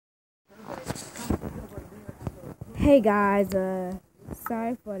Hey guys,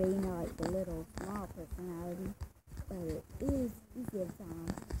 sorry for the, like the little small personality, but it is easier time,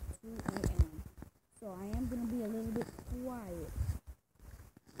 2 a.m. So I am going to be a little bit quiet.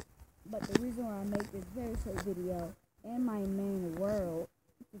 But the reason why I make this very short video in my main world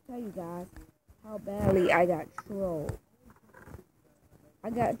is to tell you guys how badly I got trolled.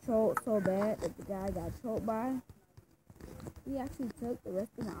 I got trolled so bad that the guy I got trolled by, he actually took the rest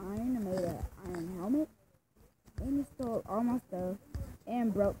of my iron and made an iron helmet. And he stole all my stuff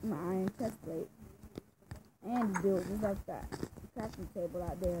and broke my iron chest plate. And the dude just left that crafting table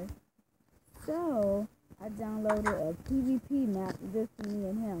out there. So I downloaded a PvP map just for me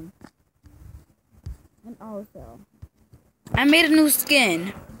and him. And also, I made a new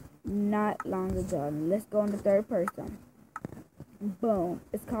skin not long ago. Let's go into third person. Boom.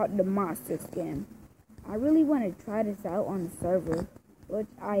 It's called the monster skin. I really want to try this out on the server, which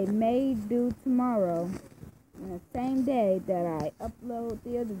I may do tomorrow. On the same day that I upload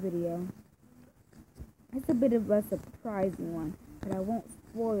the other video. It's a bit of a surprising one, but I won't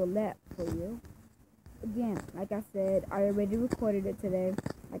spoil that for you. Again, like I said, I already recorded it today,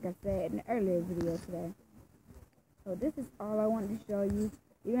 like I said in the earlier video today. So this is all I wanted to show you.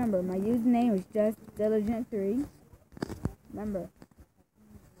 Remember, my username is just Diligent3. Remember,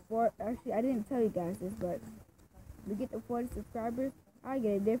 actually I didn't tell you guys this, but we get to 40 subscribers, I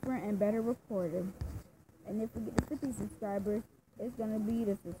get a different and better recorder. And if we get to 50 subscribers, it's going to be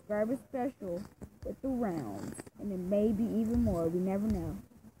the subscriber special with the rounds. And it may be even more. We never know.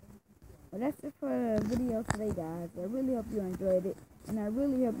 Well, that's it for the video today, guys. I really hope you enjoyed it. And I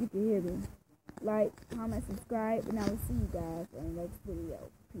really hope you can hear me. Like, comment, subscribe, and I will see you guys in the next video.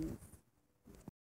 Peace.